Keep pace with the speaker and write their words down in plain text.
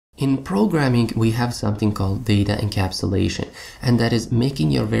In programming, we have something called data encapsulation, and that is making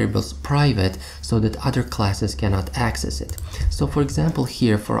your variables private so that other classes cannot access it. So for example,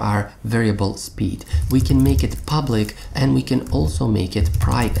 here for our variable speed, we can make it public and we can also make it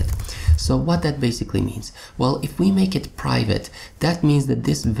private. So what that basically means? Well, if we make it private, that means that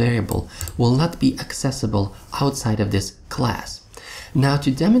this variable will not be accessible outside of this class. Now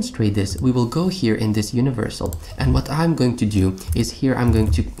to demonstrate this, we will go here in this universal, and what I'm going to do is here I'm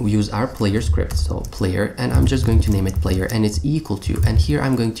going to use our player script, so player, and I'm just going to name it player, and it's equal to, and here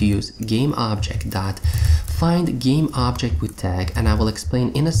I'm going to use game object dot find game object with tag, and I will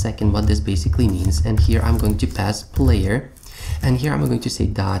explain in a second what this basically means. And here I'm going to pass player, and here I'm going to say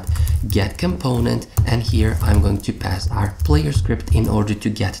dot get component, and here I'm going to pass our player script in order to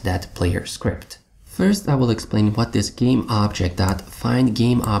get that player script. First, I will explain what this game object dot find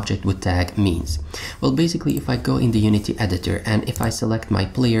game object with tag means. Well, basically, if I go in the Unity editor and if I select my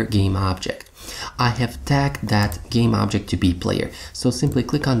player game object, I have tagged that game object to be player. So simply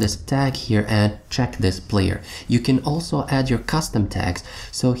click on this tag here and check this player. You can also add your custom tags.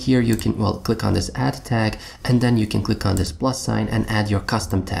 So here you can, well, click on this add tag, and then you can click on this plus sign and add your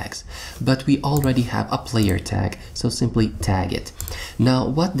custom tags. But we already have a player tag, so simply tag it. Now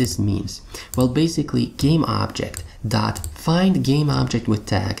what this means? Well, basically game object dot find game object with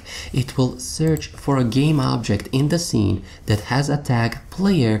tag, it will search for a game object in the scene that has a tag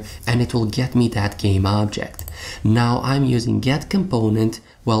player, and it will get me that game object. Now I'm using get component,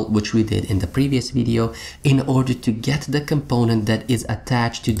 well, which we did in the previous video, in order to get the component that is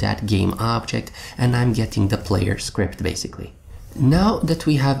attached to that game object, and I'm getting the player script basically. Now that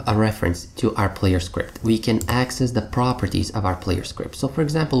we have a reference to our player script, we can access the properties of our player script. So for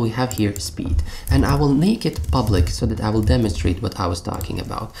example, we have here speed, and I will make it public so that I will demonstrate what I was talking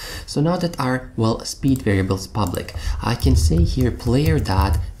about. So now that our, well, speed variable is public, I can say here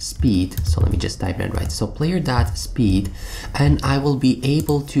player.speed. So let me just type that right. So player.speed, and I will be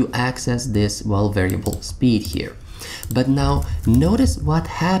able to access this, well, variable speed here. But now notice what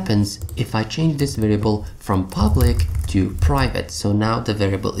happens if I change this variable from public to private. So now the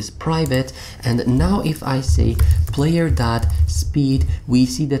variable is private, and now if I say player.speed, we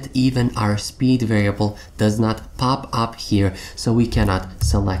see that even our speed variable does not pop up here, so we cannot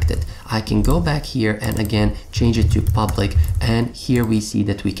select it. I can go back here and again change it to public, and here we see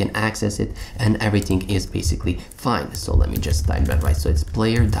that we can access it and everything is basically fine. So let me just type that right. So it's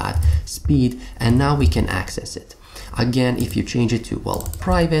player.speed, and now we can access it. Again, if you change it to, well,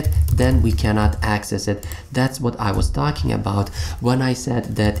 private, then we cannot access it. That's what I was talking about when I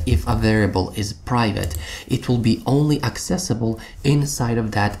said that if a variable is private, it will be only accessible inside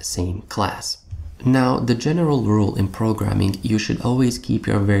of that same class. Now, the general rule in programming, you should always keep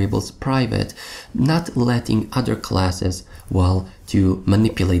your variables private, not letting other classes, well, to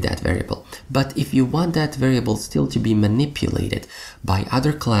manipulate that variable. But if you want that variable still to be manipulated by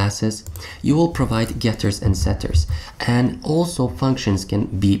other classes, you will provide getters and setters, and also functions can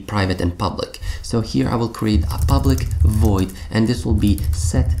be private and public. So here I will create a public void, and this will be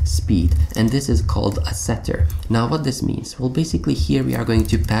set speed, and this is called a setter. Now what this means? Well, basically here we are going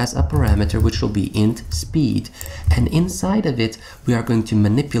to pass a parameter which will be int speed, and inside of it we are going to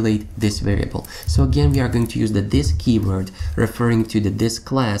manipulate this variable. So again, we are going to use the this keyword referring to the this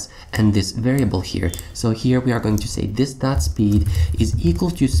class and this variable here. So here we are going to say this dot speed is equal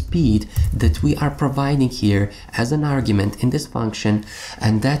to speed that we are providing here as an argument in this function,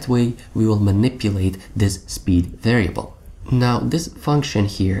 and that way we will manipulate this speed variable. Now this function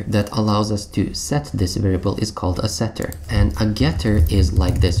here that allows us to set this variable is called a setter, and a getter is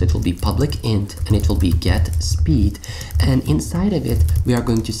like this. It will be public int and it will be get speed, and inside of it we are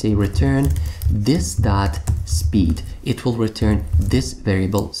going to say return this dot speed. It will return this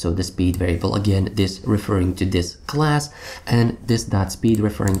variable, so the speed variable, again this referring to this class, and this dot speed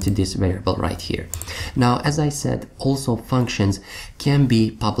referring to this variable right here. Now as I said, also functions can be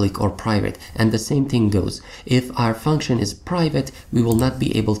public or private, and the same thing goes. If our function is private, we will not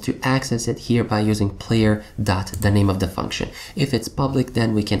be able to access it here by using player dot the name of the function. If it's public,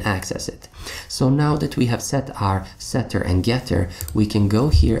 then we can access it. So now that we have set our setter and getter, we can go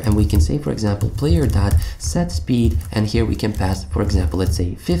here and we can say, for example, player dot set speed, and here we can pass, for example, let's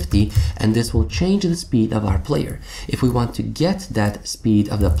say 50, and this will change the speed of our player. If we want to get that speed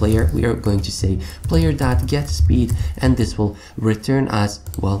of the player, we are going to say player dot get speed, and this will return us,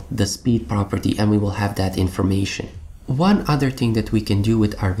 well, the speed property, and we will have that information. One other thing that we can do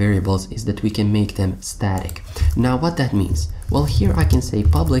with our variables is that we can make them static. Now what that means? Well, here I can say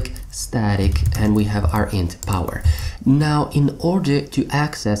public static, and we have our int power. Now, in order to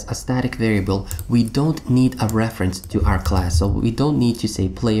access a static variable, we don't need a reference to our class. So we don't need to say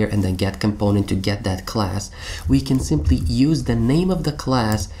player and then get component to get that class. We can simply use the name of the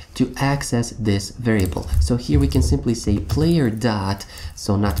class to access this variable. So here we can simply say player dot,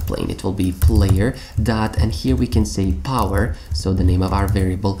 so not plain, it will be player dot, and here we can say power, so the name of our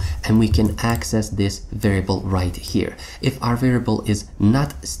variable, and we can access this variable right here. If our variable is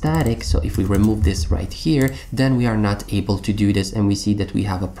not static, so if we remove this right here, then we are not able to do this, and we see that we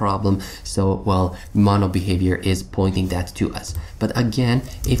have a problem. So, well, mono behavior is pointing that to us. But again,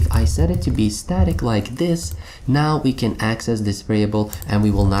 if I set it to be static like this, now we can access this variable and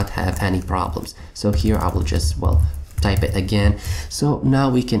we will not have any problems. So here I will just, well, type it again. So now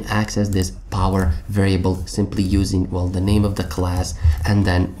we can access this power variable simply using, well, the name of the class and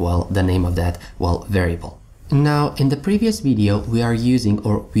then, well, the name of that, well, variable. Now, in the previous video, we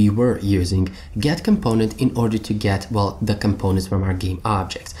were using get component in order to get, well, the components from our game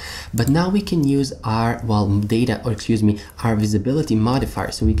objects. But now we can use our, well, our visibility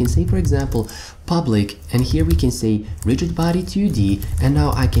modifier. So we can say, for example, public, and here we can say rigid body 2D, and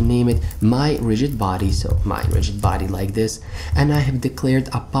now I can name it my rigid body, so my rigid body like this, and I have declared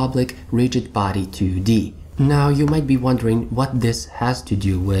a public rigid body 2D. Now you might be wondering what this has to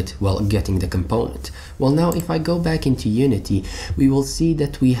do with, well, getting the component. Well, now if I go back into Unity, we will see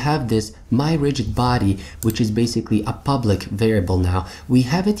that we have this my rigid body, which is basically a public variable. Now we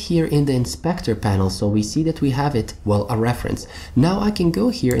have it here in the inspector panel, so we see that we have it, well, a reference. Now I can go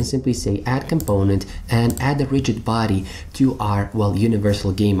here and simply say add component and add a rigid body to our, well,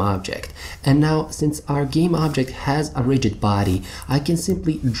 universal game object. And now since our game object has a rigid body, I can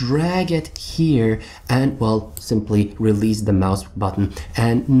simply drag it here and, well, simply release the mouse button,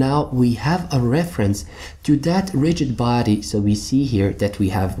 and now we have a reference to that rigid body. So we see here that we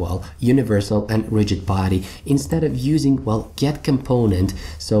have, well, universal and rigid body instead of using, well, get component,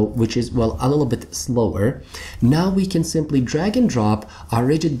 so which is, well, a little bit slower. Now we can simply drag and drop our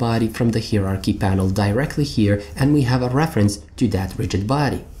rigid body from the hierarchy panel directly here, and we have a reference to that rigid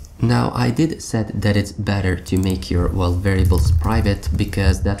body. Now, I did said that it's better to make your, well, variables private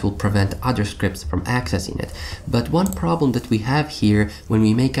because that will prevent other scripts from accessing it. But one problem that we have here when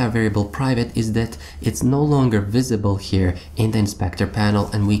we make our variable private is that it's no longer visible here in the inspector panel,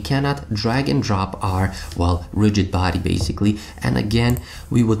 and we cannot drag and drop our, well, rigid body basically. And again,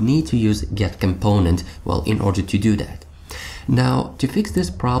 we would need to use get component, well, in order to do that. Now, to fix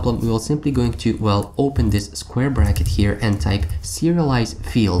this problem, we will simply going to, well, open this square bracket here and type serialize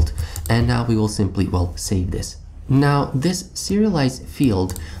field, and now we will simply, well, save this. Now, this serialize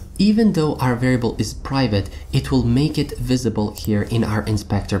field, even though our variable is private, it will make it visible here in our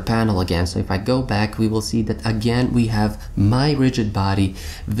inspector panel again. So if I go back, we will see that again we have my rigid body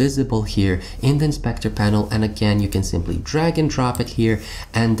visible here in the inspector panel, and again you can simply drag and drop it here,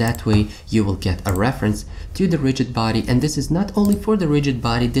 and that way you will get a reference to the rigid body. And this is not only for the rigid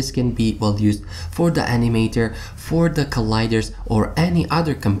body, this can be, well, used for the animator, for the colliders, or any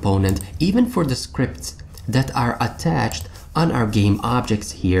other component, even for the scripts that are attached on our game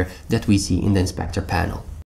objects here that we see in the inspector panel.